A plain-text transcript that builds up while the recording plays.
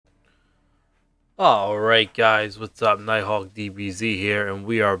Alright guys, what's up? Nighthawk DBZ here, and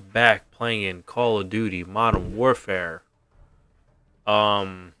we are back playing Call of Duty Modern Warfare.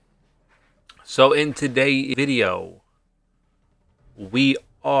 So in today's video, we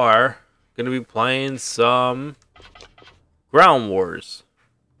are going to be playing some Ground Wars.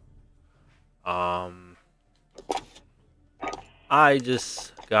 I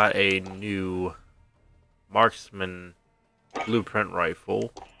just got a new Marksman Blueprint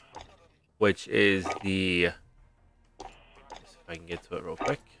rifle, which is the, if I can get to it real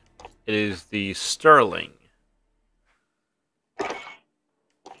quick, it is the Sterling. Let's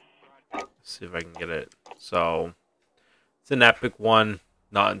see if I can get it. So, it's an epic one,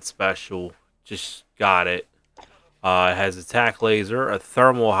 nothing special, just got it. It has a tac laser, a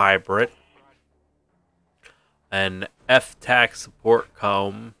thermal hybrid, an F-tac support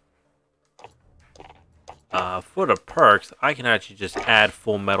comb. For the perks, I can actually just add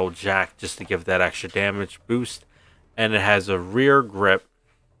Full Metal Jack just to give that extra damage boost. And it has a rear grip.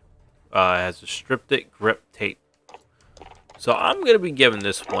 It has a stripped it grip tape. So I'm going to be giving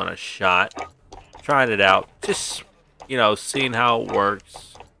this one a shot. Trying it out. Just, you know, seeing how it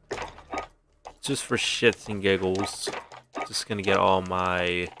works. Just for shits and giggles. Just going to get all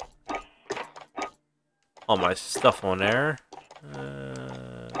my stuff on there.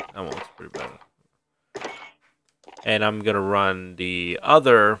 That one's pretty bad. And I'm going to run the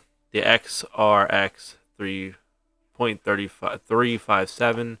XRX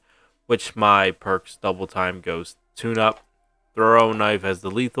 3.357, which my perks double time goes tune up. Throw knife has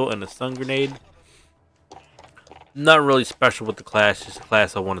the lethal and the stun grenade. Not really special with the class, just a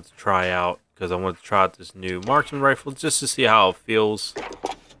class I wanted to try out because I wanted to try out this new marksman rifle just to see how it feels.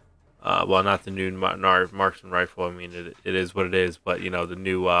 Well, not the new marksman rifle. I mean, it is what it is, but you know, the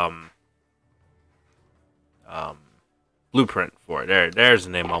new blueprint for it. There's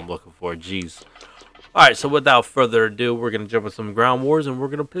the name I'm looking for. Jeez. Alright, so without further ado, we're going to jump into some Ground Wars and we're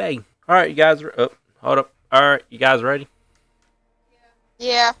going to play. Alright, you guys. Hold up. Alright, you guys ready?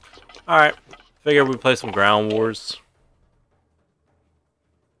 Yeah. Alright. Figure we play some Ground Wars.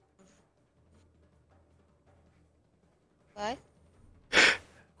 What?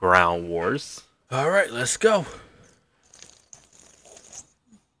 Ground Wars. Alright, let's go.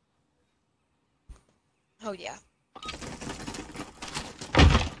 Oh, yeah.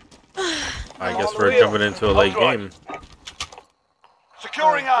 I guess we're jumping into a late game.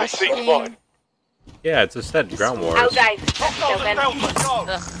 Securing A. Yeah, it's a set Ground Wars. Oh, guys. I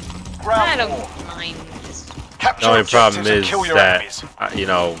don't mind this. The only problem is that, you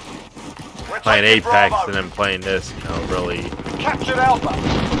know, playing Apex and then playing this, you know, really, Captured Alpha.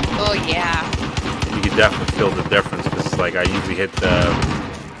 Oh, yeah. you can definitely feel the difference. Because, like, I usually hit the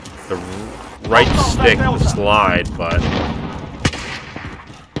right stick to slide, but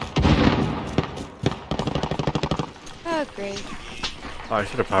Oh, great. oh, I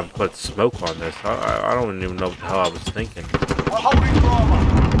should have probably put smoke on this. I don't even know what the hell I was thinking. We're holding Bravo.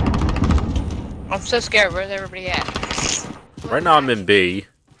 I'm so scared. Where's everybody at? Right now I'm in B.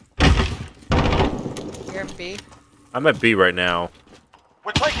 You're in B? I'm at B right now.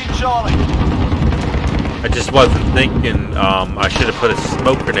 We're taking Charlie. I just wasn't thinking. I should have put a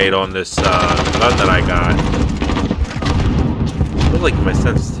smoke grenade on this gun that I got. I feel like my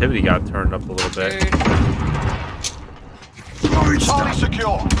sensitivity got turned up a little bit. Dude. Charlie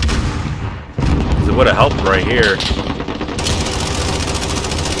secure. Because it would have helped right here.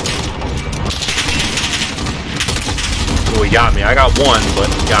 Oh, he got me. I got one,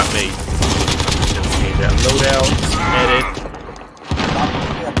 but he got me. Just need that loadout. Edit.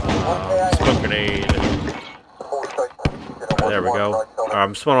 Smoke grenade. There we go. Alright,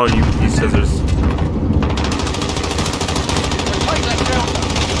 I'm spawning on you with these scissors.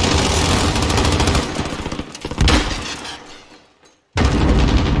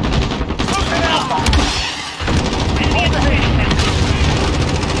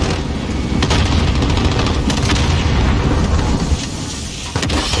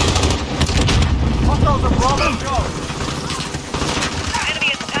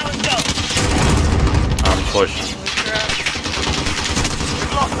 I'm pushing.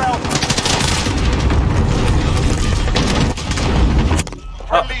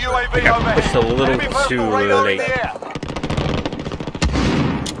 I got pushed a little too late.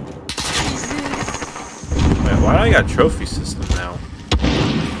 Wait, why do I got a trophy system now?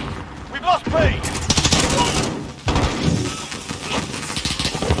 We've lost B.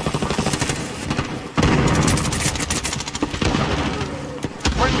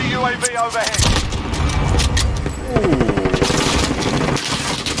 Friendly UAV overhead. Ooh.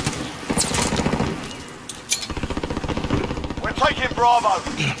 We're taking Bravo.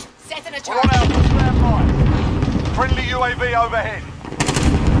 Setting a We're on charge. Alpha, stand by. Friendly UAV overhead.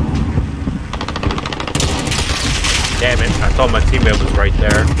 Damn it! I thought my teammate was right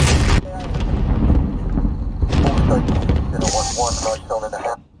there.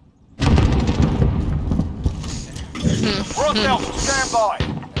 We're on Delta, stand by.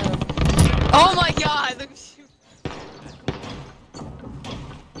 Oh my god! Look.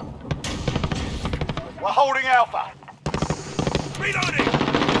 We're holding Alpha. Reloading!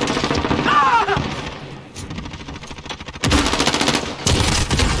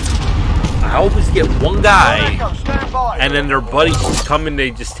 I always get one guy, Echo, stand by. and then their buddies just come and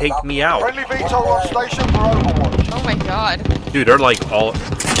they just take me out. Friendly VTOL on station for Overwatch. Oh my god. Dude, they're like all.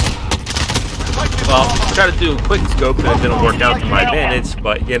 Well, try to do a quick scope and it didn't work out to my advantage,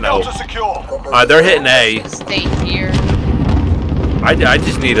 but you know. Delta secure. They're hitting A. Stay here. I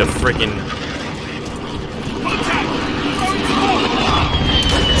just need a freaking.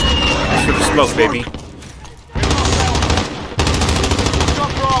 For the smoke, baby.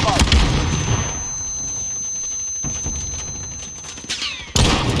 Got Bravo.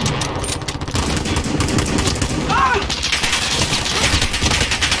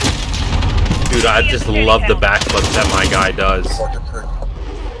 Dude, I just love the backflips that my guy does.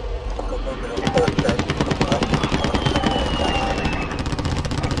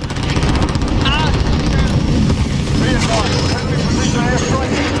 Be advised, friendly precision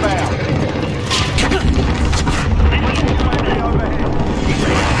airstrike inbound. UAV overhead.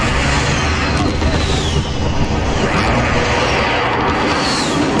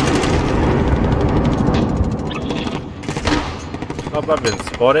 Oh, I've been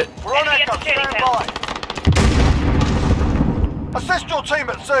spotted. We're on Echo, stand by. Assist your team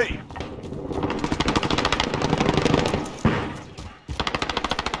at sea.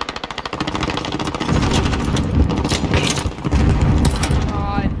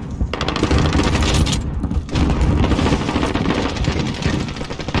 God.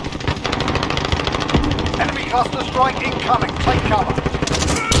 Enemy cluster strike incoming. Take cover.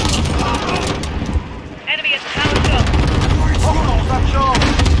 Enemy at the tower shop. Hostiles at Charlie.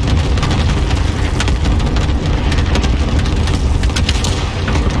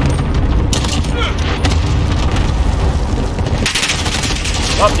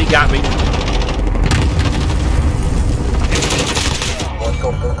 Oh, he got me.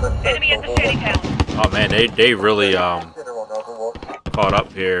 Enemy at the trading house. Oh man, they really caught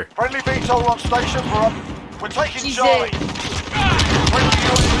up here. Friendly VTOL on station for up. We're taking Jesus. Charlie. Friendly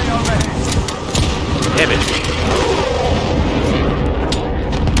UAV overhead. Damn it.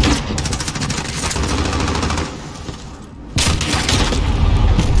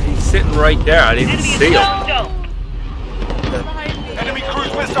 He's sitting right there. I didn't Enemy see at him. tower shop. Behind me. Enemy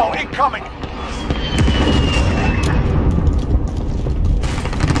cruise missile incoming.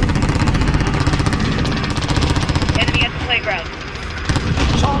 Enemy at the playground.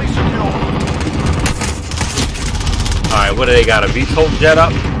 Charlie secure. Alright, what do they got? A VTOL jet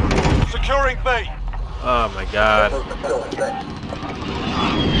up? Securing B. Oh my god.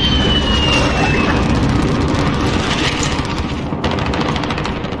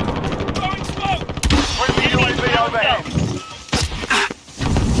 Friendly UAV overhead.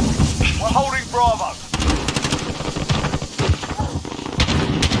 We're holding Bravo.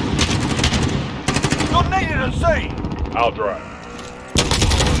 You're needed at sea. I'll drive.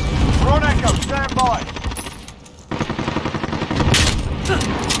 We're on Echo, stand by.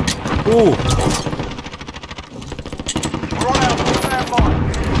 Ooh. We're on Alpha, stand by.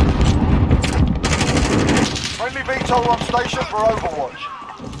 Friendly VTOL on station for Overwatch.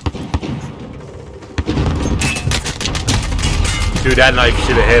 Dude, that knife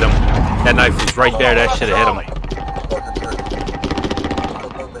should have hit him. That knife was right there. That should have hit him.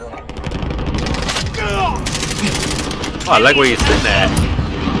 Oh, I like where you're sitting at.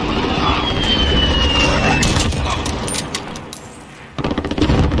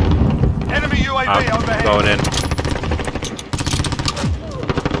 Enemy UAV I'm overhead. going in.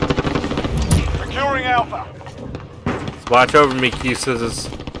 Securing Alpha. Watch over me, Keith Scissors.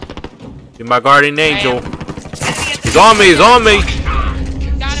 You're my guardian angel. am. He's on me. He's on me.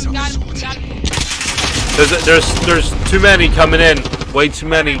 Got him, got him, got him. There's too many coming in. Way too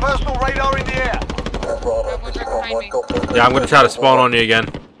many. Personal radar in the air. Got one right behind me. Yeah, I'm gonna try to spawn on you again.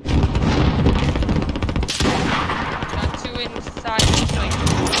 Got two inside. Wait.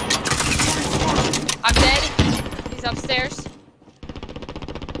 I'm dead. He's upstairs.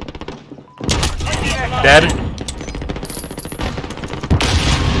 Dead.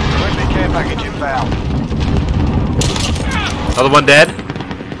 Friendly care package inbound. Another one dead.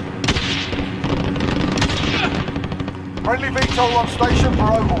 Friendly VTOL on station for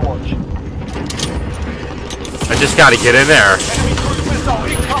Overwatch. I just gotta get in there. Enemy cruise missile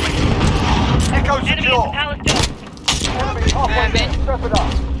incoming. Echo Enemy at the secure. Palace Dome. Enemy halfway there. Step it up.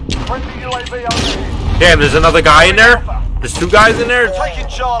 Friendly UAV overhead. Damn, there's another guy in there? There's two guys in there? Taking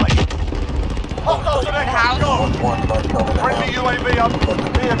Charlie. Hostiles at Echo. Go. Friendly UAV up.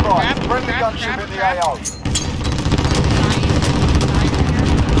 Be advised. Friendly gunship in the AO.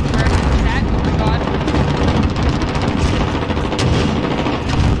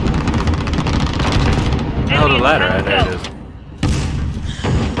 Oh, the ladder. There it is.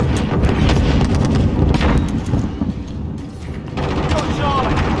 Got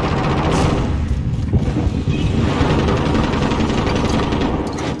Charlie.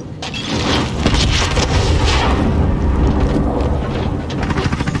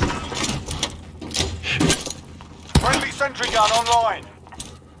 Friendly sentry gun online.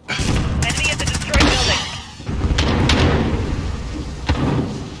 Enemy at the destroyed building.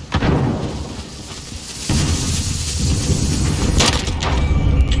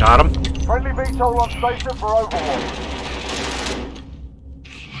 Got him. Friendly VTOL on station for Overwatch.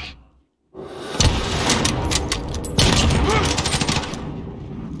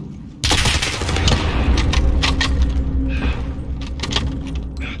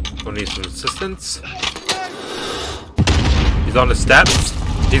 Don't need some assistance. He's on the steps.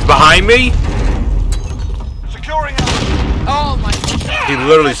 He's behind me. Securing us. Oh my god. He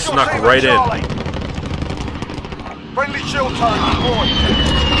literally snuck right in. Friendly shield turret deployed.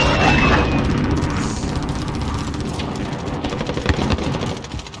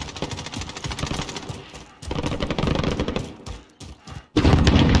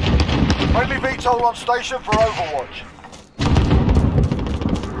 Friendly VTOL on station for Overwatch.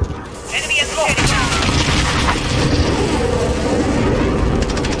 Enemy at the shooting ground.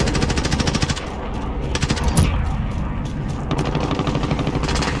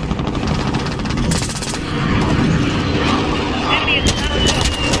 Enemy at the Palace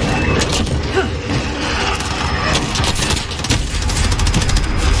Dome.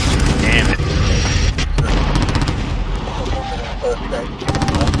 Damn it.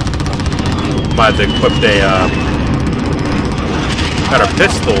 Might have to equip a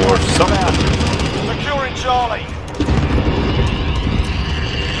pistol or something. Securing Charlie.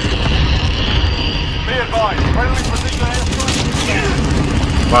 Be advised. Friendly precision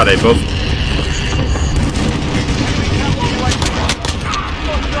airstrike. Wow, they both.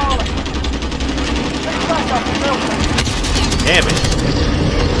 Damn it.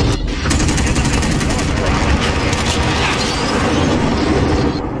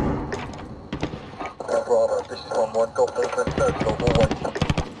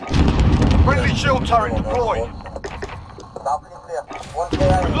 Friendly shield turret deployed.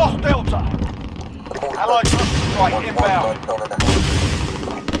 We've lost Delta. Allied cluster strike inbound.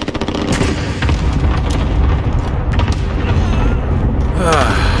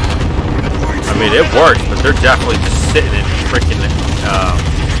 I mean, it works, but they're definitely just sitting in freaking.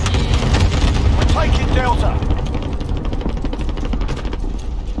 We're taking Delta.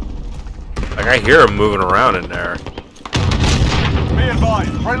 Like, I hear them moving around in there. Be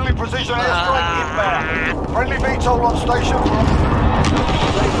advised. Friendly precision airstrike inbound. Friendly VTOL on station for...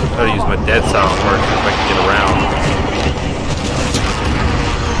 Gotta use my dead silence first if I can get around.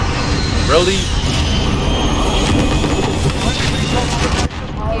 Really?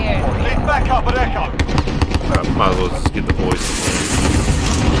 Here. Need backup at Echo. Might as well just get the boys.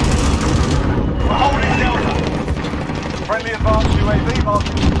 We're holding Delta. Friendly advanced UAV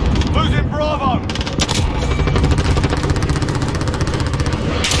marking. Losing Bravo.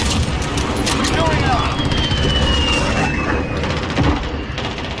 Securing out.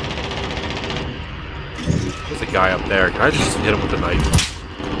 There's a guy up there. Can I just hit him with a knife?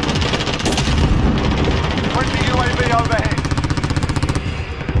 Friendly UAV overhead.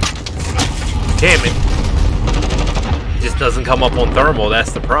 Damn it. It just doesn't come up on thermal.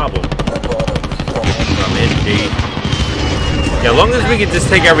 That's the problem. I'm in, dude. Yeah, as long as we can just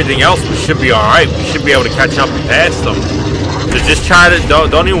take everything else, we should be alright. We should be able to catch up and pass them. So just try to,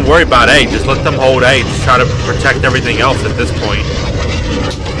 don't even worry about A. Just let them hold A. Just try to protect everything else at this point.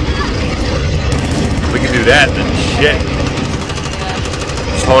 If we can do that, then shit.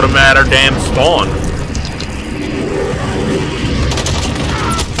 Just hold them at our damn spawn.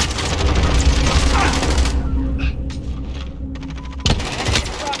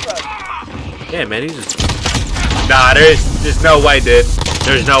 Yeah, man, he's just... Nah, there's no way, dude.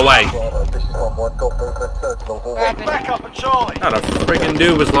 There's no way. Back up at Charlie. Not a freaking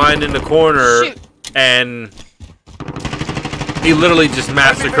dude was lying in the corner, Shoot. and he literally just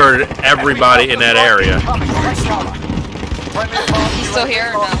massacred everybody in that area. Friendly advanced You still UAV here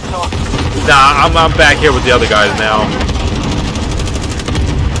or no? marking target. Nah, I'm back here with the other guys now.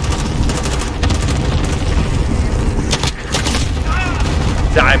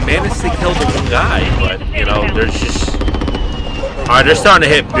 I managed to kill the one guy, but you know, there's just. Alright, they're starting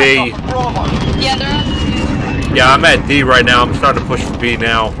to hit B. Bravo. Yeah, they're on. Yeah, I'm at D right now. I'm starting to push to B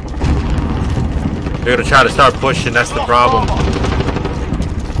now. They're gonna try to start pushing. That's the problem.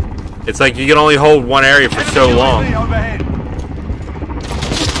 It's like you can only hold one area for so long. UAV overhead.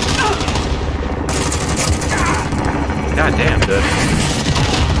 God damn, dude.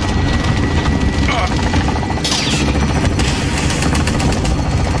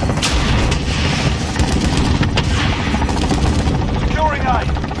 Securing A.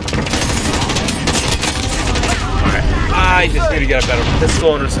 I just need to get a better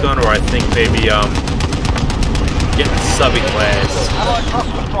pistol and a stun, or I think maybe get the subbing class. Allied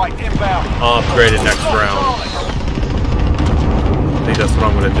cluster strike inbound. I'll upgrade it next round. I think that's what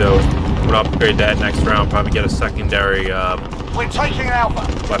I'm gonna do. I'm gonna upgrade that next round. Probably get a secondary We're taking Alpha.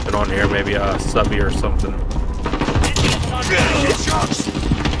 weapon on here, maybe a subby or something.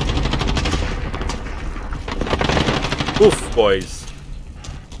 Oof, boys.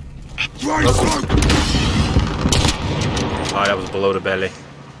 Oh, that was below the belly.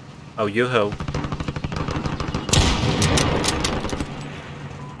 Oh, yo-ho.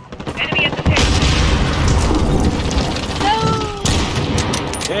 Enemy at the pit. No!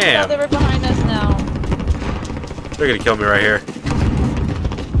 Damn. They were behind us now. They're gonna kill me right here.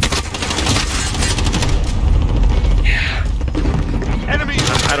 Enemy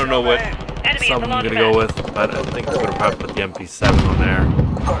I don't know what overhead. Enemy at the something I'm launch gonna pad. go with, but I think I'm gonna probably put the MP7 on there.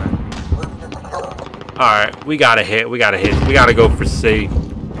 Alright, we gotta hit, we gotta hit. We gotta go for C.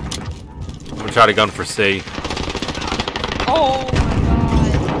 I'm gonna try to gun for C. Oh my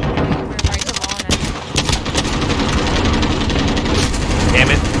god. We're right on it. Damn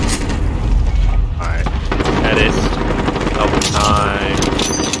it. Alright. Edit. Double time.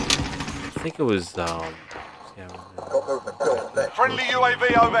 I think it was, Friendly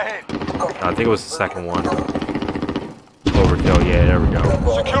UAV overhead. no, I think it was the second one. Overkill, yeah, there we go.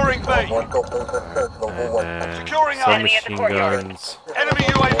 Securing B. And then Securing A. Enemy at the submachine courtyard. guns, Enemy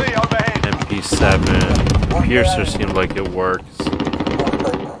UAV overhead. MP7. Piercer seemed like it works.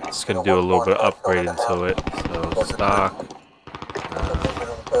 Just gonna do a little bit of upgrading to it. So stock.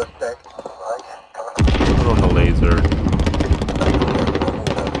 Put on the laser.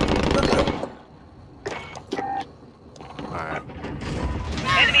 Alright.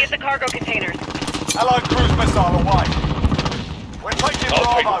 Enemy at the cargo containers. Allied cruise missile away. We're taking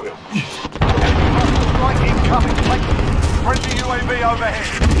Bravo. Enemy cluster strike incoming. Friendly UAV overhead.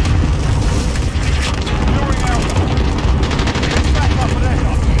 Securing Alpha. Getting back up and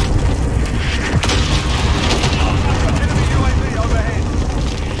echo. Enemy UAV overhead.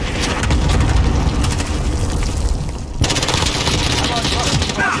 Allied cluster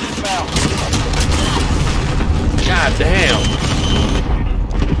strike inbound. God damn.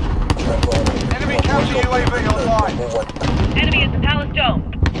 Enemy counter UAV online. Enemy at the palace dome.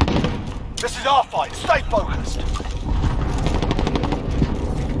 This is our fight. Stay focused.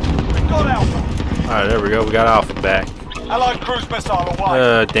 We've got Alpha. Alright, there we go. We got Alpha back. Allied cruise missile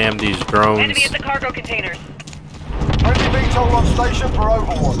away. Damn these drones. Enemy at the cargo containers. Friendly VTOL on station for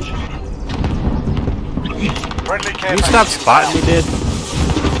Overwatch. Friendly care Can you stop spotting me, dude?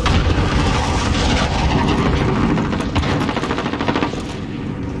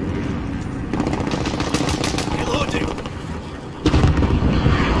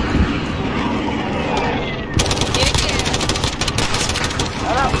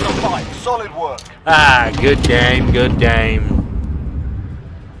 And out the fight. Solid work. Ah, good game, good game.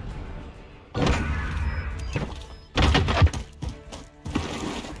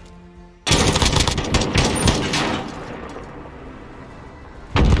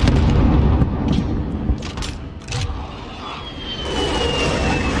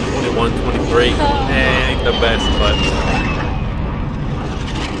 Ain't the best, but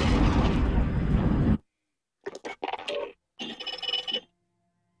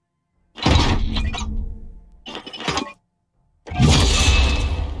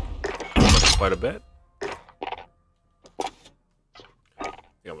quite a bit.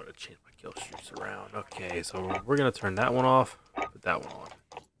 I'm gonna change my kill streaks around. Okay, so we're gonna turn that one off, put that one on.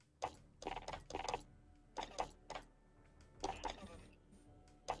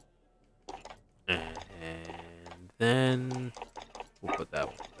 And then we'll put that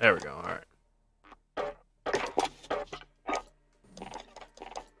one. There we go. All right.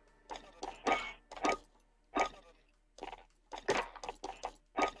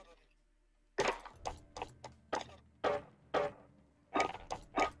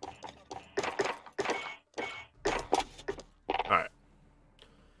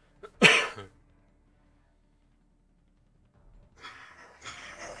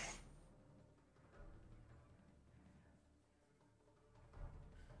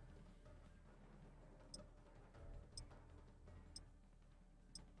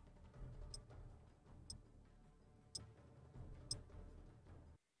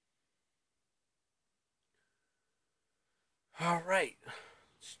 All right,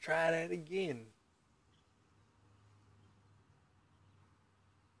 let's try that again.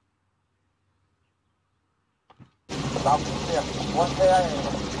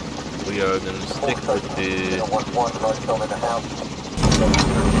 We are gonna stick with the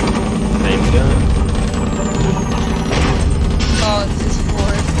same gun. Oh, it's this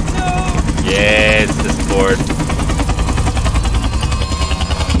Ford. Yeah, it's this board.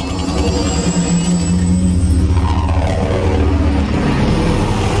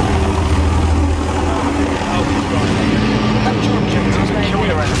 Capture objectives and kill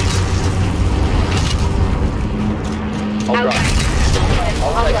your enemies.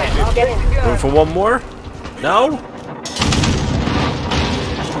 Room for one more? No?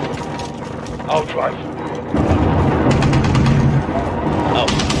 I'll drive.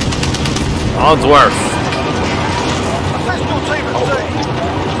 Onsworth. Hostile team at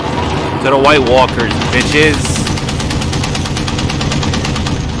sea. To the White Walkers, bitches.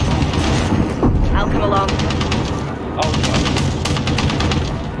 I'll come along.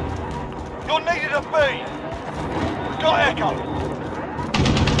 You're needed at B. We've got echo.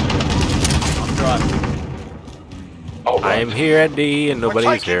 I am here at D and We're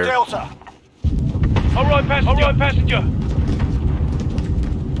nobody's taking here. Delta. All right, passenger.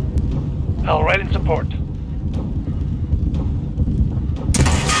 All right, in support.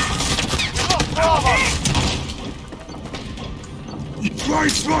 Lost Bravo.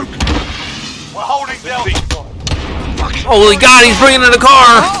 We're holding Delta. Holy God, he's bringing in the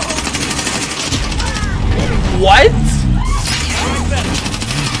car! What?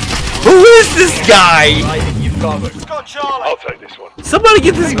 Who is this guy? We've got Charlie. I'll take this one. Somebody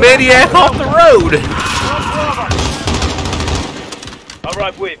get this maniac off the road! Lost Bravo. All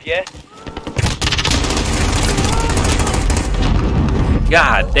right, with yeah.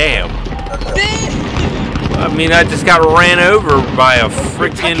 God damn. I mean, I just got ran over by a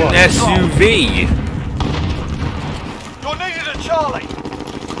freaking SUV. You're needed at Charlie.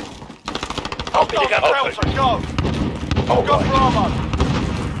 I'll We've got Delta. Go. We've got Bravo.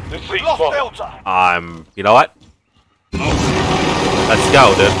 This We've seat's lost fine. Delta. You know what? Let's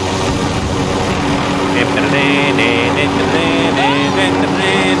go, dude.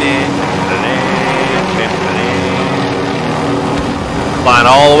 Flying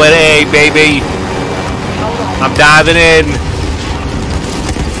all the way to A, baby. I'm diving in.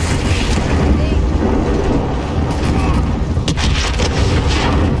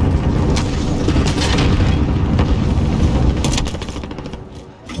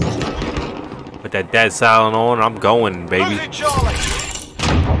 Put that dead silent on. I'm going, baby. Losing Charlie.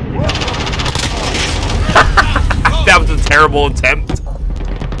 That was a terrible attempt.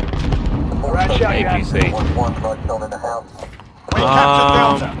 APC. We captured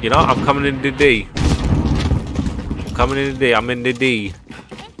Delta. You know, I'm coming into D. I'm in the D.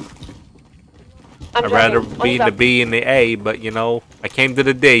 I'd rather be in the B and the A, but you know, I came to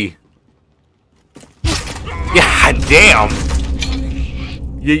the D. God damn!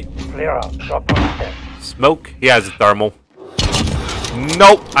 Clear out. Drop on step. Smoke? He has a thermal.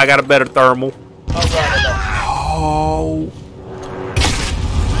 Nope, I got a better thermal. Oh.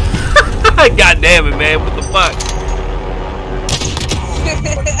 God damn it, man. What the fuck?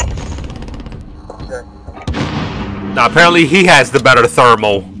 Now, apparently he has the better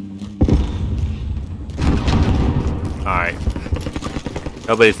thermal. Alright.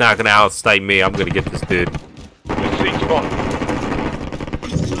 Nobody's not gonna outstay me. I'm gonna get this dude. This seat's fine.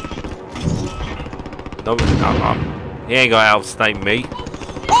 Nobody, he ain't gonna outstay me.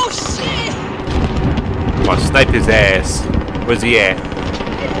 Oh shit! I'm gonna snipe his ass. Where's he at?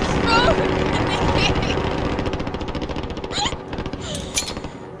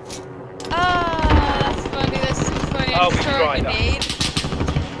 That's funny. That's too funny. I'll be Throw a right up. grenade.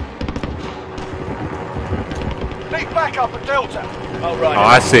 Need backup at Delta. All right. Oh,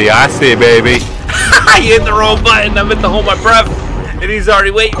 I see, baby. You hit the wrong button. I meant to hold my breath, and he's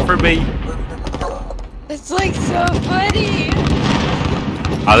already waiting for me. It's like so funny.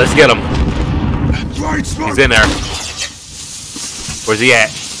 Oh, let's get him. He's in there. Where's he at?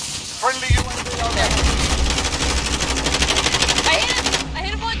 Friendly UAV overhead. I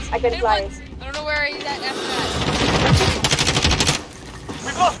hit him once. I can fly. Once. I don't know where he's at after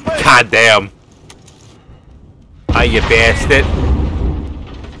We've lost B. God damn. Ah, you bastard.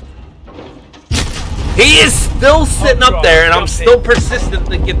 He is still sitting up there, and I'm still persistent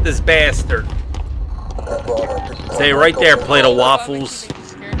to get this bastard. Stay right there, plate of waffles.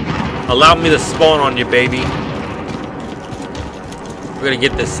 Allow me to spawn on you, baby. We're gonna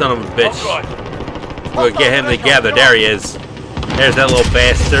get this son of a bitch. We're gonna get him together. There he is. There's that little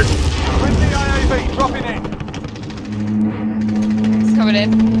bastard. Friendly AAV dropping in. coming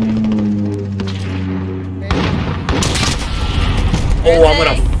in. Oh, I'm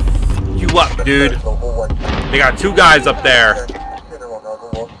gonna f you up, dude. They got 2 guys up there.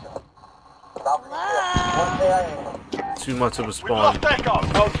 Too much of a We've spawn. lost Echo.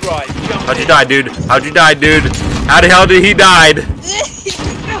 Outright. Jump How'd you die, dude? How'd you die, dude? How the hell did he die? It's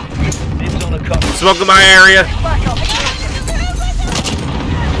on a cut. Smoke in my area. Back up.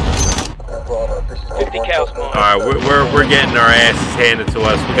 50 cows more. All right, we're getting our asses handed to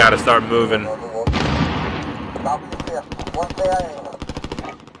us. We gotta start moving.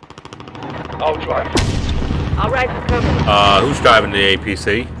 Outright. All right, for cover. Who's driving the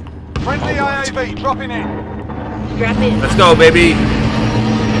APC? Friendly AAV dropping in. Strap in. Let's go, baby.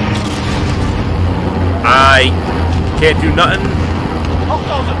 I can't do nothing.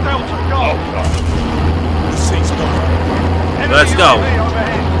 Hostiles at Delta. Go. Outright. Enemy Let's go. UAV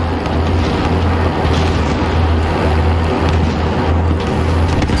overhead.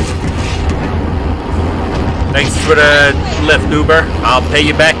 Thanks for the lift, Uber. I'll pay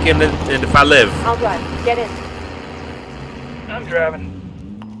you back in if I live. I'll drive. Get in. I'm driving.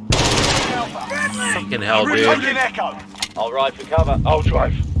 Fucking hell, We're dude. taking Echo. I'll ride for cover. I'll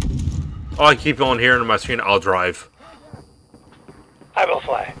drive. Oh, I keep on hearing on my screen, I'll drive. I will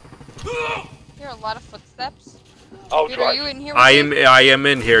fly. There are a lot of footsteps. I'll Dude, are you drive. in here with I me? am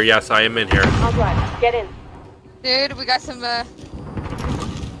in here. Yes, I am in here. I'll drive. Get in. Dude, we got some,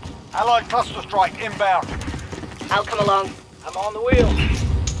 Allied cluster strike inbound. I'll come along. I'm on the wheel.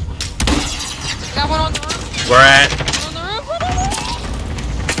 got one on the roof. We're at. One on the roof. One on the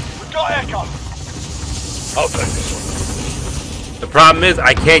roof. We've got Echo. I'll take this The problem is,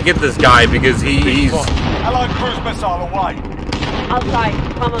 I can't get this guy because he's. Allied cruise missile away. Outside.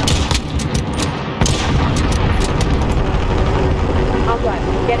 Come on. I'll drive.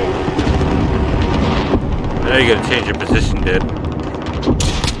 Get in. I know you're gonna change your position, dude.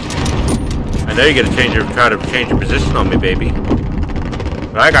 I know you're gonna try to change your position on me, baby.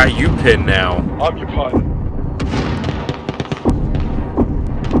 But I got you pinned now. one. I'm your pilot.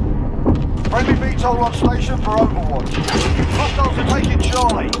 Friendly VTOL on station for Overwatch. Hostiles are taking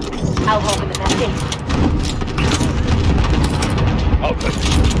Charlie. I'll open the nesting. I'll take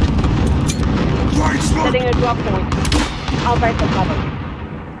this. Setting a drop point. I'll break the cover.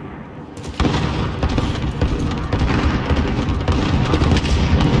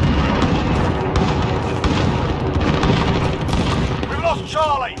 We've lost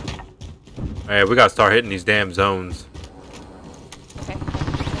Charlie. Alright, we gotta start hitting these damn zones. Okay.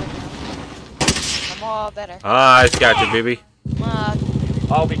 I'm all better. Ah, I got you, baby.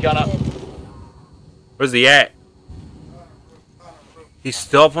 I'll be gunner. Where's he at? He's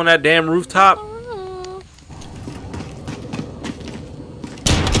still up on that damn rooftop?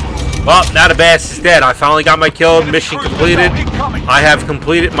 Well, now the bass is dead. I finally got my kill. Mission completed. I have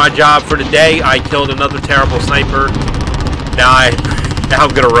completed my job for the day. I killed another terrible sniper. Now I'm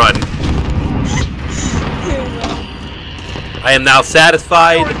gonna run. I am now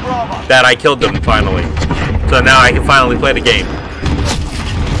satisfied that I killed them finally. So now I can finally play the game.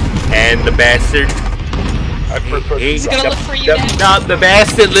 And the bastard. I prefer He's gonna look for you next. No, the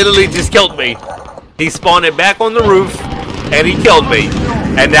bastard literally just killed me. He spawned it back on the roof, and he killed me.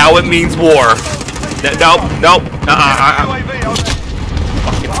 And now it means war. Nope, nope. UAV over.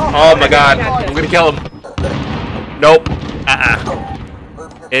 Oh my god, I'm gonna kill him. Nope.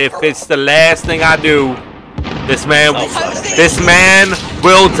 If it's the last thing I do, this man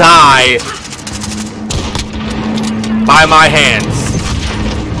will die by my hands.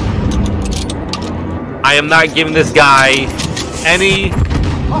 I am not giving this guy any.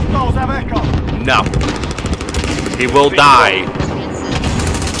 Hostiles have Echo. No. He will die.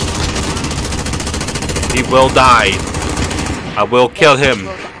 He will die. I will kill him.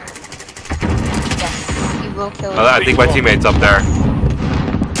 Yes, you will kill him. I think my teammate's up there.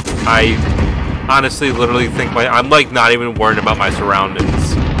 I honestly literally think I'm like not even worried about my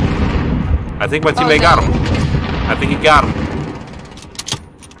surroundings. I think my teammate got him. I think he got him.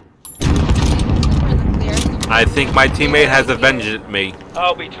 We're in the clear. I think my teammate has avenged me.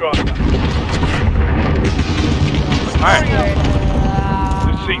 I'll be trying. Alright.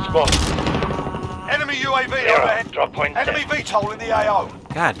 The seat spot. Enemy UAV Zero. overhead. Drop point Enemy set. VTOL in the AO.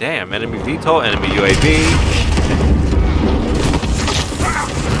 God damn, enemy VTOL, enemy UAV.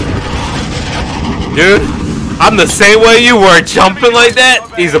 Dude, I'm the same way you were, jumping like that.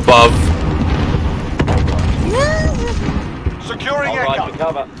 He's above. Securing I'll ride Echo. for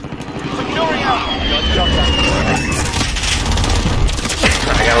cover. Securing Echo.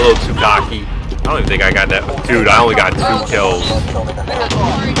 I got a little too cocky. I don't even think I got that. Dude, I only got 2 kills.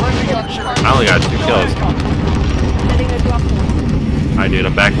 I only got 2 kills. Setting a drop point. Alright, dude,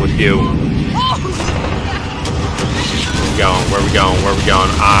 I'm back with you. Where we going? Where we going?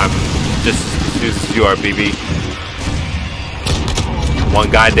 This is your BB. One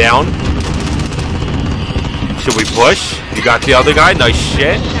guy down. Should we push? You got the other guy? Nice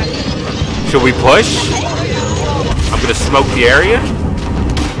shit. Should we push? I'm gonna smoke the area.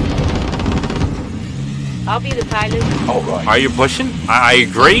 I'll be the pilot. Alright. Are you pushing? I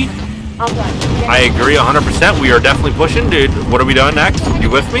agree. I'll drive. I agree 100%. We are definitely pushing, dude. What are we doing next? You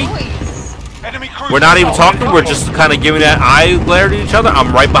with me? Enemy cruise We're not even missile talking. We're incoming. just kind of giving that eye glare to each other.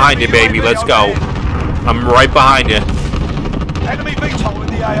 I'm right behind you, baby. Let's go. I'm right behind you. Enemy VTOL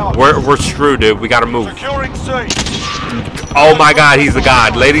in the AO. We're screwed, dude. We gotta move. Securing C. Oh my God, he's a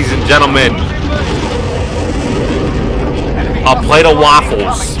god, ladies and gentlemen. Enemy A plate of cluster strike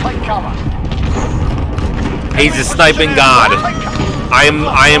waffles. incoming. Take cover. He's a sniping god. I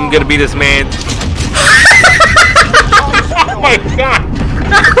am gonna be this man. Oh my God.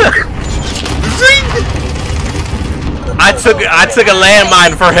 I took a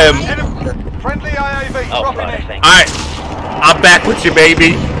landmine for him. Friendly AAV dropping in. All right, I'm back with you,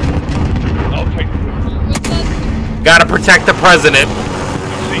 baby. I'll take it. Gotta protect the president.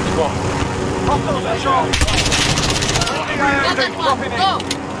 Seat spot. Hostiles in charge. Friendly AAV dropping in.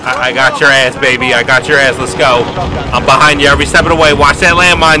 I got your ass, baby. I got your ass. Let's go. I'm behind you every step of the way. Watch that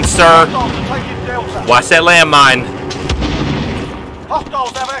landmine, sir. Hostiles are taking Delta. Watch that landmine.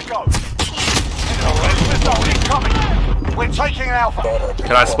 Hostiles have Echo. Enemy missile incoming. We're taking Alpha.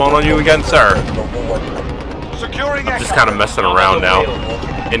 Can I spawn on you again, sir? Securing Echo. Just kind of messing around now.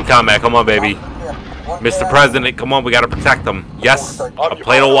 In combat, come on, baby. Mr. President, come on, we gotta protect them. Yes, a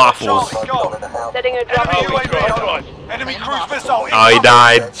plate of waffles. Charlie, go. Setting a drop. Enemy Right. UAV. Enemy cruise missile incoming. Oh, he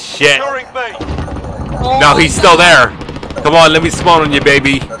died. Shit. Securing B. No, he's still there. Come on, let me spawn on you,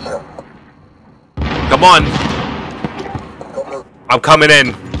 baby. Come on. I'm coming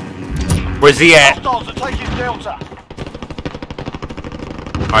in. Where's he at? Hostiles are taking Delta.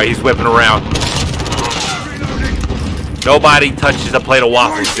 Alright, he's whipping around. Nobody touches a plate of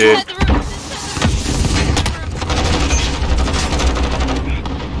waffles, dude.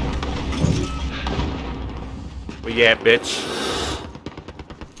 Where you at, bitch?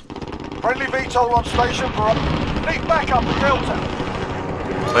 Friendly VTOL on station for need backup at Delta.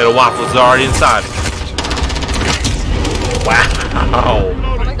 Plate of waffles is already inside. Wow.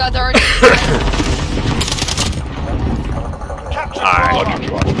 Oh my God, they're already. Capture Alright.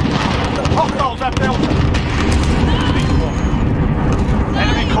 Bravo. Hostiles at Delta.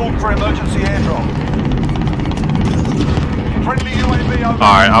 Enemy called for emergency airdrop. Friendly UAV over.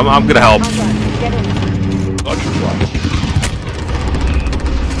 Alright, I'm gonna help. I'll drive. Get in. Roger, right.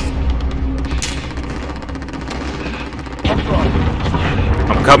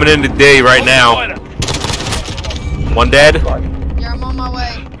 I'm coming in today right now. One dead. Yeah, I'm on my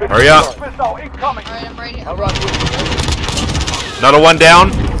way. Hurry up. Missile incoming. Alright, I'm ready. Another one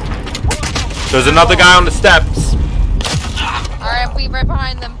down. There's another guy on the steps. Alright, I'll be right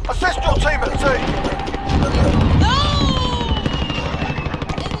behind them. Assist your team at C. No!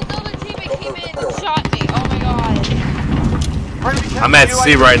 And this other teammate came in and shot me. Oh my God. Friendly I'm at counter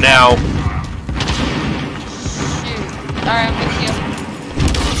C UAV. right now. Shoot. Alright, I'm with you.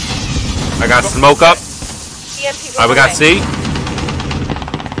 I got smoke up. EMP Alright, we got C.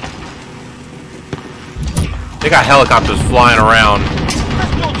 They got helicopters flying around.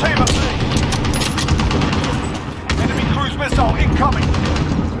 Assist your team at C. Enemy cruise missile incoming.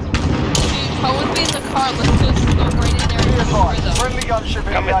 Dude, come with me in the car. Let's just go right in there Be and destroy advised, them. friendly gunship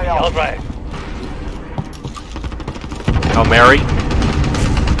in Come the with me. AO. I'll drive. Oh, Mary.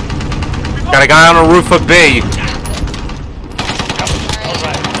 Got a guy on the roof of B.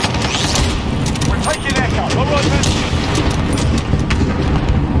 Alright. We're taking Echo. All right, man.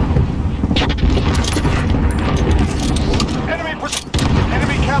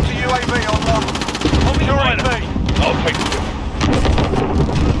 Enemy counter UAV on securing B. I'll take it.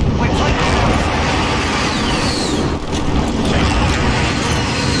 We're taking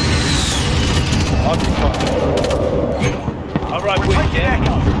All right, We're we taking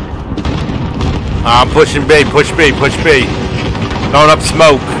Echo. I'm pushing B, push B, push B. Throwing up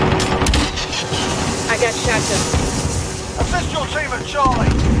smoke. I got shotgun. Assist your team at Charlie.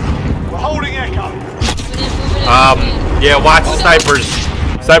 We're holding Echo. Moving in. Yeah, watch the snipers.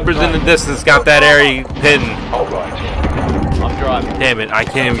 Snipers in the distance got that area pinned. All right. I'm driving. Damn it, I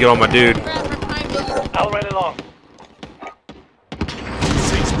can't even get on my dude. Grab her behind me. I'll run along.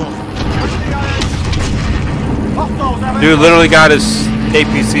 Hostiles have Dude Echo. literally got his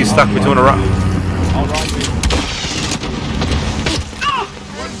APC stuck between a rock. All right.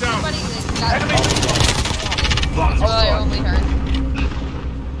 Somebody that got. Oh, I only heard.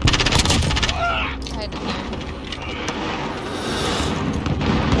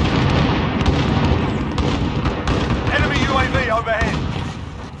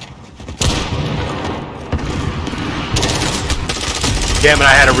 Damn it,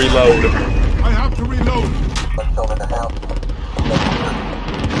 I had to reload. I have to reload.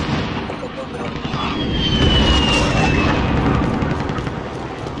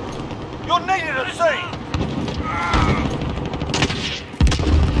 You're needed at sea.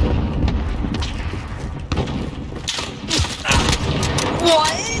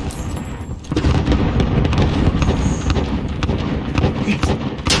 What?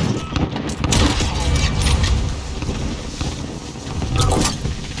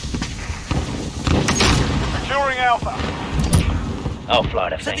 Securing Alpha. I'll fly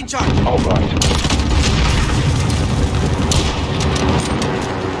the thing. Setting charge. All right.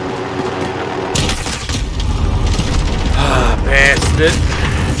 Ah, bastard.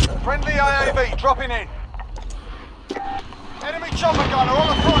 Friendly AAV dropping in. Enemy chopper gunner on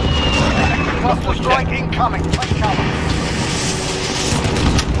the front. Enemy cluster strike incoming. Take cover.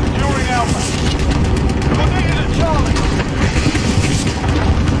 Securing Alpha. You're needed at Charlie.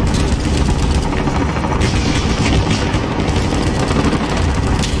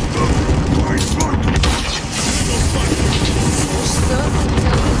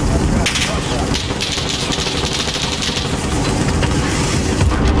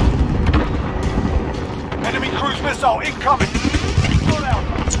 Enemy cruise missile incoming. Good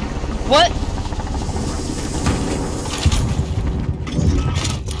Alpha. What?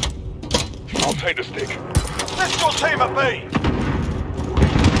 I'll take the stick. This your team at B.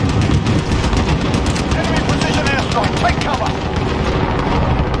 Enemy precision airstrike. Take cover.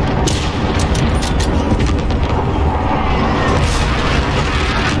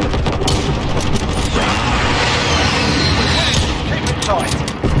 Keep it tight.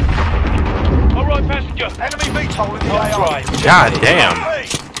 All right, passenger. Enemy VTOL in the I'll AR. drive. God damn. B.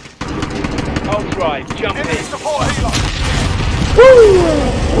 I'll drive. Jump Enemy in. support helo.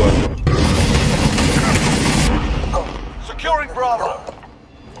 Securing Bravo.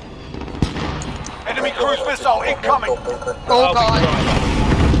 Enemy cruise missile incoming. Oh god.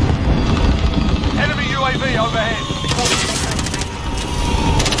 Enemy UAV overhead.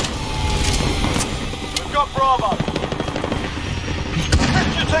 We've got Bravo.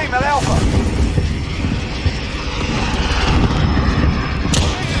 Lift your team at Alpha.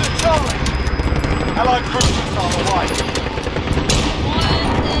 Needed at Charlie. Allied cruise missile away.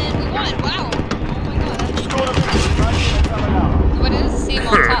 Wow. Oh my god. Scored a victory, mate. What is the team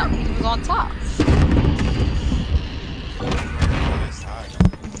on top? He was on top.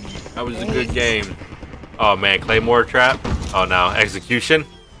 That was a good game. Oh man, Claymore trap. Oh no, execution.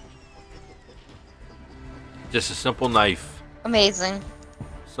 Just a simple knife. Amazing.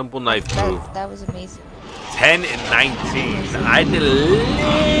 Simple knife move. That was amazing. 10 and 19. I did a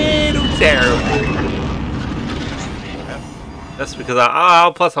little terrible. That's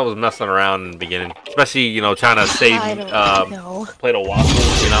because plus I was messing around in the beginning, especially trying to save I don't know. plate of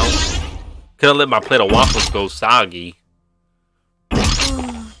waffles. Couldn't let my plate of waffles go soggy.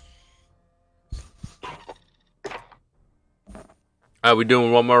 Are we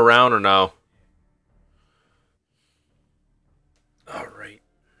doing one more round or no? All right.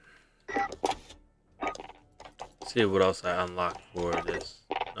 See what else I unlocked for this.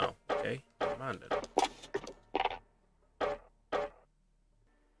 No, okay, never mind it.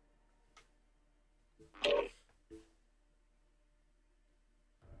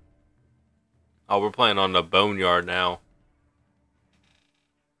 Oh, we're playing on the Boneyard now.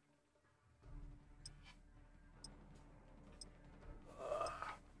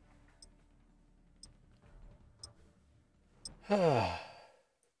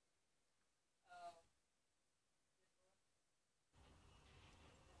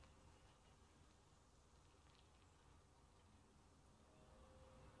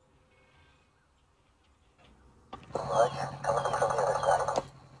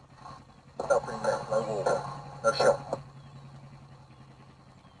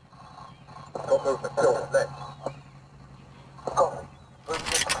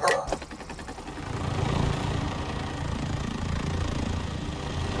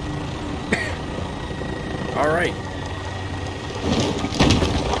 All right.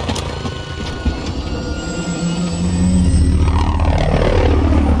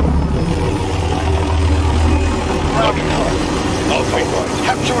 I'll take one.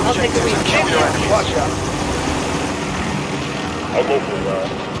 Capture objective. Keep your ass. Watch out. I'll go for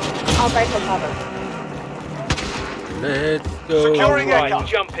I'll break for cover. Let's go. Securing right, Echo.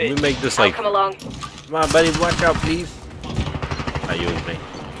 jump Let in. me make this I'll like. come along. Come on, buddy. Watch out, please. I use me.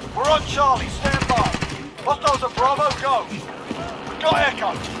 We're on Charlie. Stand by. Hostiles at Bravo. Go. We've got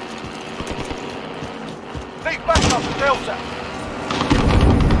Echo. Need backup at Delta.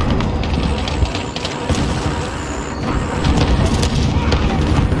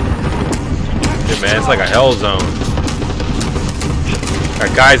 man. It's like a hell zone.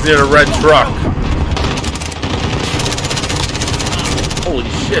 Got guys near the red truck. Holy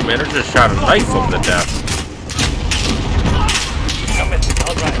shit, man. They just shot a knife him to death.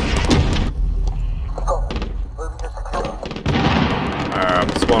 Alright, I'm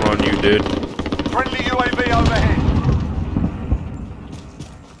spawning on you, dude. Friendly UAV overhead.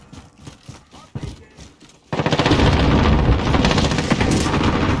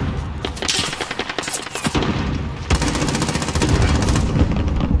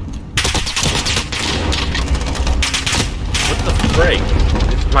 Break.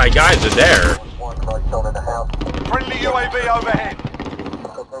 My guys are there. Friendly UAV overhead.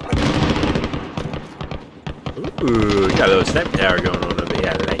 Ooh, got a little step tower going on over here.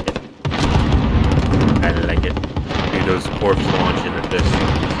 I like it. I like it. Dude, those corpse launch in the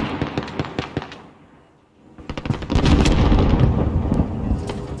distance.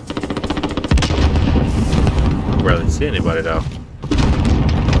 Barely see anybody though.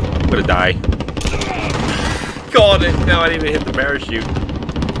 I'm gonna die. Called it. No, I didn't even hit the parachute.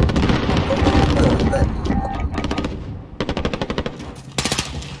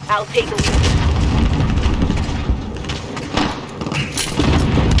 I'll take the lead.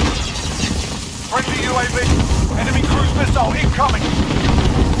 Friendly UAV. Enemy cruise missile incoming.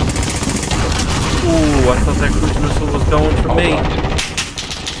 Ooh, I thought that cruise missile was going for me.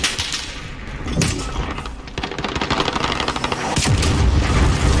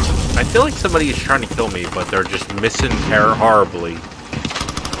 I feel like somebody is trying to kill me, but they're just missing terror horribly.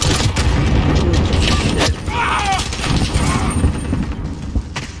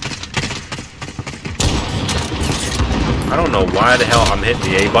 I don't know why the hell I'm hitting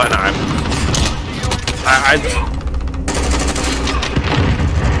the A button.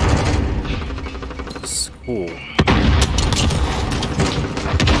 It's cool.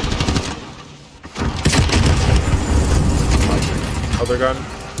 Other gun?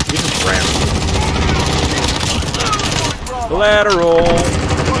 You just ran. Collateral.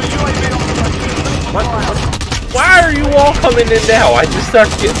 What? Why are you all coming in now? I just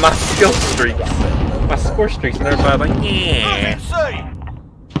started getting my skill streaks, my score streaks, and everybody's like, yeah.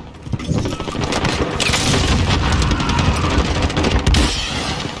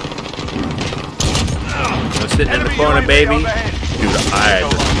 I'm sitting in the corner, baby. Dude,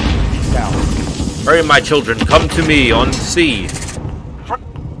 hurry, my children, come to me on sea.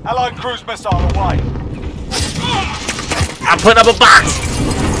 Allied cruise missile away. I put up a box.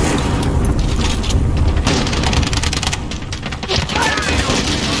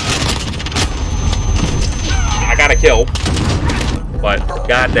 I got a kill, but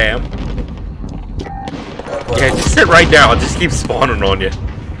goddamn. Yeah, just sit right down. I'll just keep spawning on you.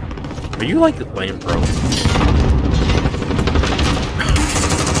 Are you like the lame pro?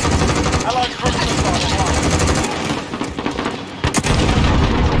 Allied cruise missile away.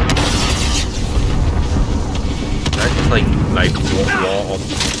 I just like wall.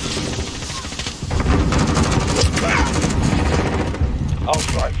 Oh,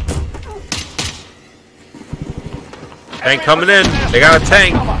 right. Tank coming in. They got a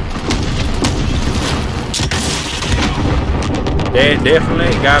tank. They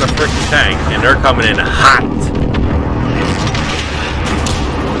definitely got a freaking tank, and they're coming in hot.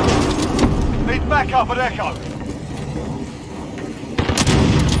 Need backup at Echo.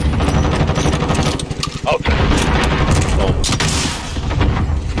 Okay.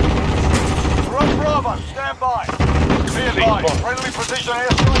 We're on Bravo. Stand by. Be advised. Friendly precision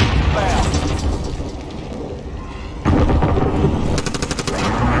airstrike inbound.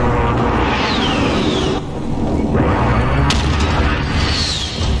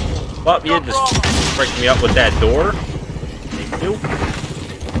 Well, you just break me up with that door. Thank you.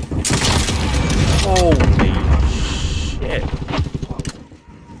 Holy shit.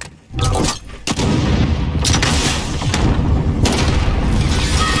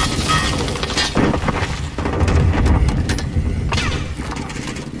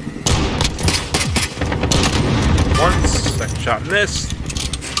 Once, second shot in this.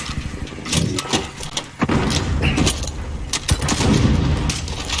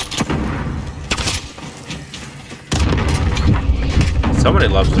 Somebody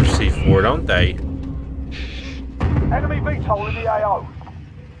loves their C4, don't they? Enemy VTOL in the AO.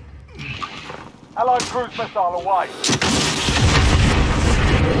 Allied cruise missile away.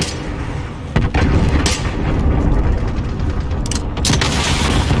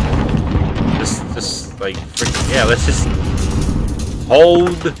 Just like, freaking, yeah, let's just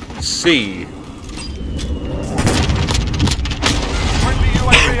hold C.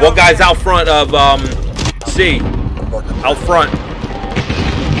 One guy's out front of, C. Out front.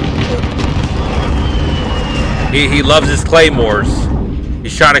 He loves his claymores.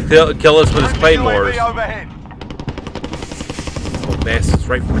 He's trying to kill us with his claymores. UAV overhead. Oh, bastards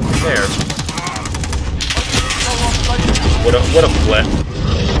right freaking there. What a flip.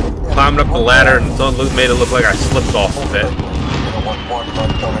 Climbing up the ladder and someone made it look like I slipped off of it.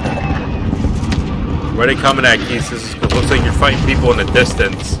 Where are they coming at, Keith? It looks like you're fighting people in the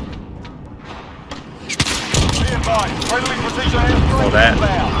distance. Saw that.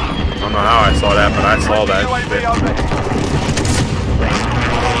 I don't know how I saw that, but I saw that shit.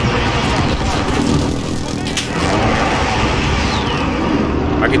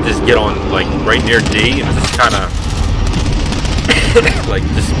 I could just get on, like, right near D and just kind of, like,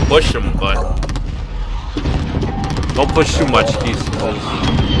 just push him, but don't push too much, Jesus.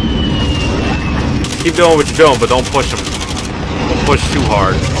 Keep doing what you're doing, but don't push him. Don't push too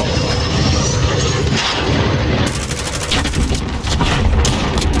hard.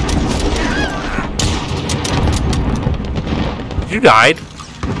 You died.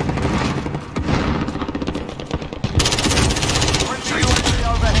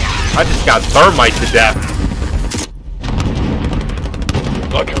 I just got thermite to death.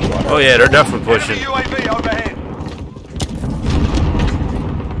 Oh yeah, they're definitely pushing. UAV overhead.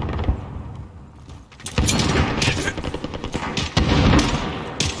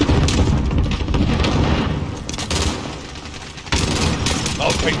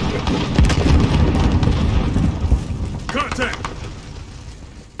 I'll take it. Contact.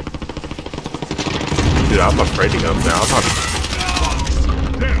 Dude, I'm afraid to go up there. I'm not.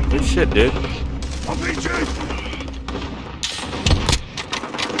 Good shit, dude. I'll be chased.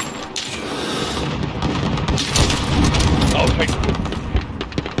 I'll take it.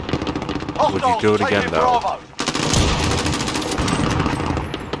 Would you do it again, though?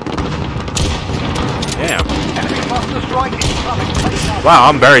 Damn. Enemy cluster strike incoming. Wow,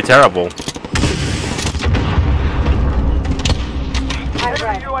 I'm very terrible.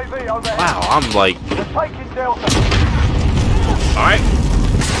 Enemy UAV overhead. Wow, I'm like. They're taking Delta. Alright.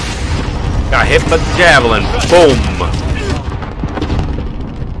 Got hit by the javelin. Boom.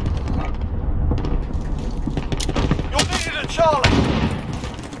 You're needed at Charlie.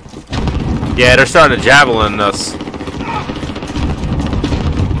 Yeah, they're starting to javelin us.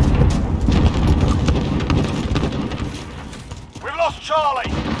 We've lost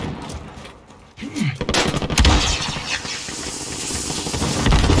Charlie.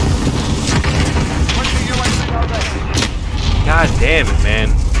 God damn it, man.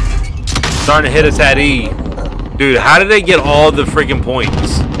 Starting to hit us at E. Dude, how did they get all the freaking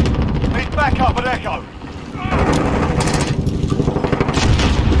points? Need backup at Echo.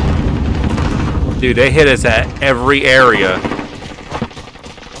 Dude, they hit us at every area.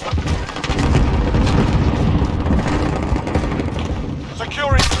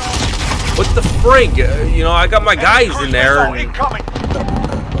 Securing Charlie. What the frig? You know, I got my guys in there. And... Incoming.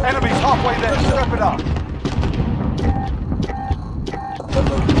 Enemy's halfway there. Step it up.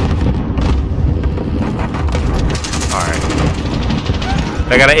 Alright.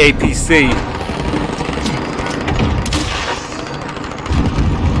 I got an APC.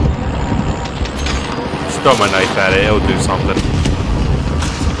 Just throw my knife at it, it'll do something.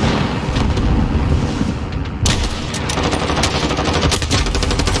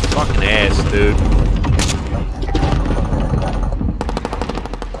 Fucking ass, dude.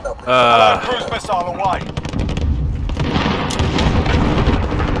 Cruise missile away.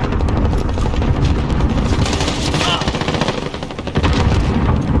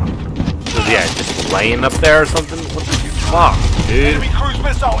 Yeah, just laying up there or something? What the fuck, dude? Enemy cruise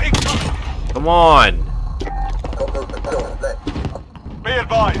missile incoming. Come on. Be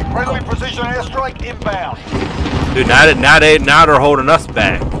advised, friendly precision airstrike inbound. Dude, now they're holding us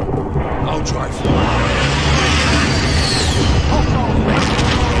back. I'll drive.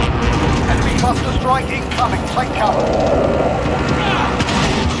 Enemy cluster strike incoming. Take cover.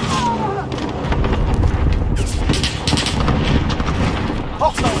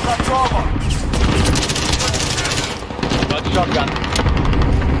 Hostiles at Bravo. Got shotgun.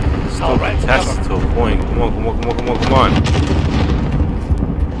 Still contested to a point. Come on.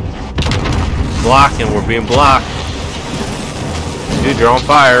 Blocking, we're being blocked. Dude, you're on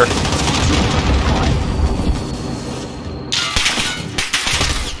fire.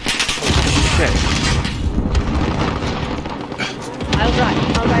 Shit. I'll ride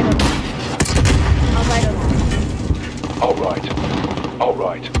over. All right. All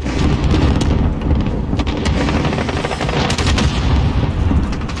right.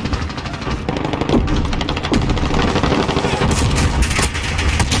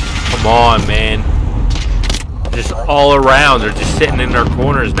 Come on, man. Just all around. They're just sitting in their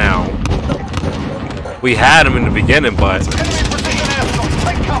corners now. We had him in the beginning, but Enemy precision airstrike.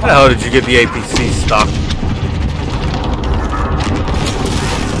 Take how cover. the hell did you get the APC stuck?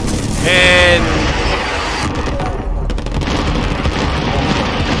 And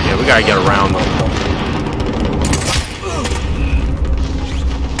yeah, we gotta get around them.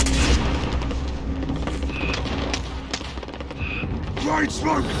 Right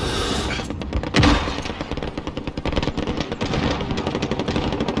smoke.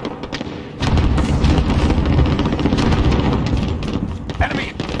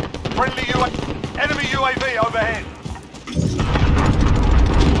 Enemy. Friendly Enemy UAV overhead.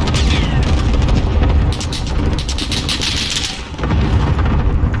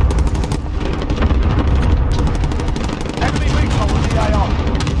 Enemy vehicle in the AO.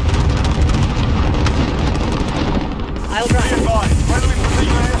 I'll Be drive. advised. Friendly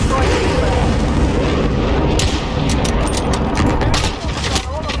precision airstrike inbound.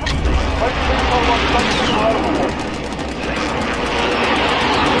 Friendly vehicle on station overhead.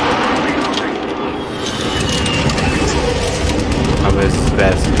 I miss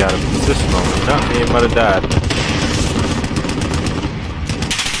fast he got a position on him. Not me, he might have died.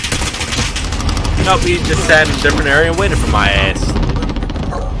 Nope, he just sat in a different area and waited for my ass.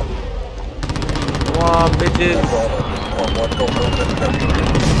 Come on, bitches.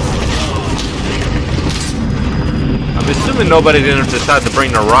 I'm assuming nobody didn't decide to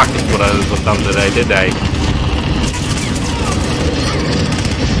bring the rockets with them today, did they?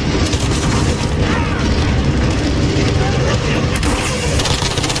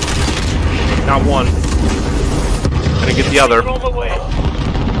 Got one. Gonna get the other.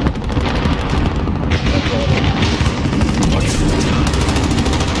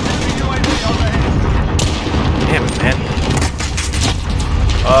 Damn it, man.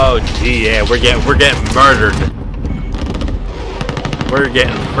 Oh gee, yeah, we're getting murdered. We're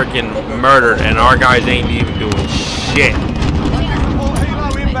getting freaking murdered, and our guys ain't even doing shit.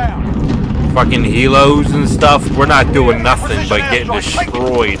 Fucking helos and stuff. We're not doing nothing but getting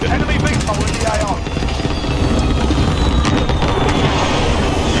destroyed. Enemy vehicle in the AO.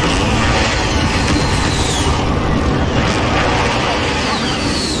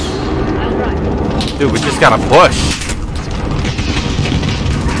 I'll drive. Dude, we just gotta push.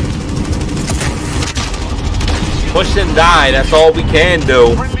 Push and die, that's all we can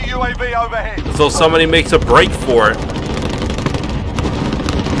do. Friendly UAV overhead. Until somebody makes a break for it.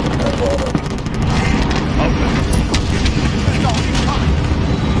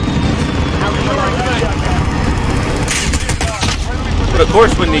 But of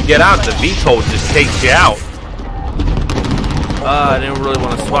course, when you get out, the VTOL just takes you out. I didn't really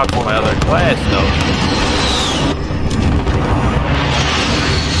want to swap to my other class, though.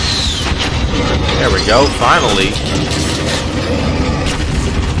 There we go, finally.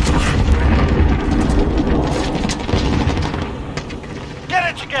 Get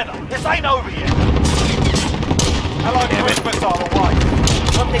it together. This ain't over yet. Allied cruise missile away.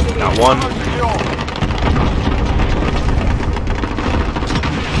 Got one.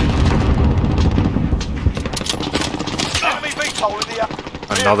 Enemy VTOL in the air.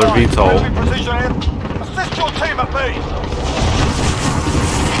 Another VTOL. Enemy precision air. Assist your team at B.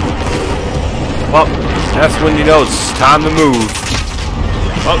 Well, that's when you know it's time to move.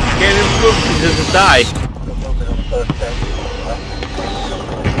 Oh, can't even move because it just died.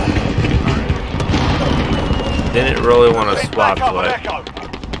 Didn't really want to swap to it.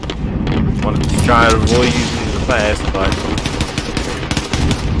 Wanted to try to avoid using the fast, but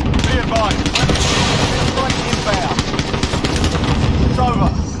Be advised. Strike inbound. It's over.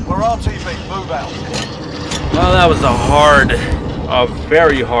 We're RTV. Move out. well, that was a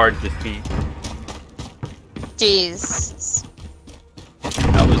very hard defeat. Jeez.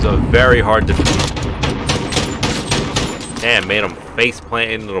 That was a very hard defeat. Damn, made him face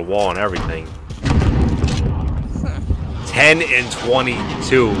plant into the wall and everything. 10 and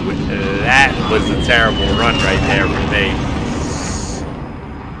 22. That was a terrible run right there for me.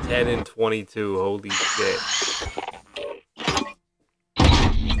 10 and 22. Holy shit.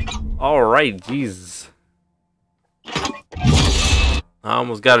 Alright, Jesus. I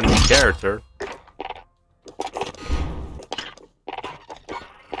almost got a new character.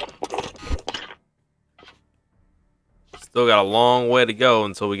 Still got a long way to go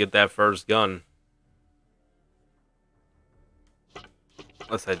until we get that first gun.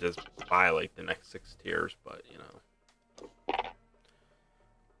 Unless I just buy like the next 6 tiers, but you know.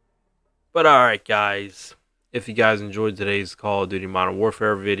 But alright guys, if you guys enjoyed today's Call of Duty Modern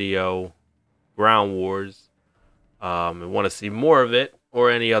Warfare video, Ground Wars, and want to see more of it, or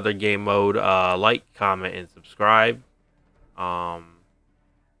any other game mode, like, comment, and subscribe.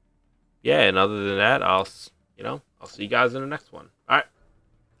 yeah, and other than that, I'll see you guys in the next one. All right,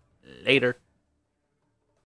 later.